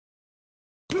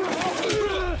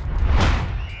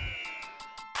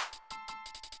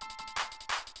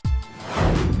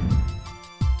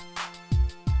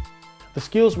The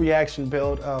skills reaction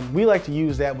belt, we like to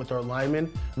use that with our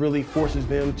linemen. Really forces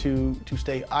them to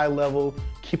stay eye level,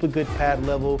 keep a good pad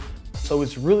level. So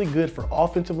it's really good for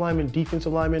offensive linemen,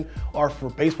 defensive linemen, or for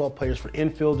baseball players, for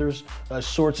infielders,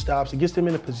 shortstops. It gets them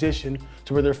in a position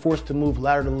to where they're forced to move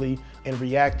laterally and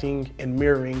reacting and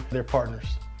mirroring their partners.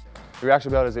 The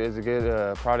reaction belt is a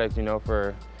good product,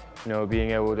 for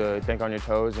being able to think on your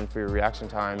toes and for your reaction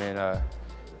time. And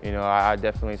I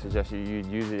definitely suggest you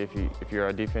use it if you're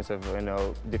a defensive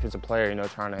player,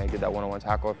 trying to get that one-on-one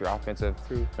tackle. If you're offensive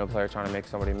player trying to make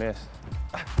somebody miss.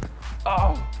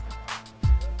 Oh.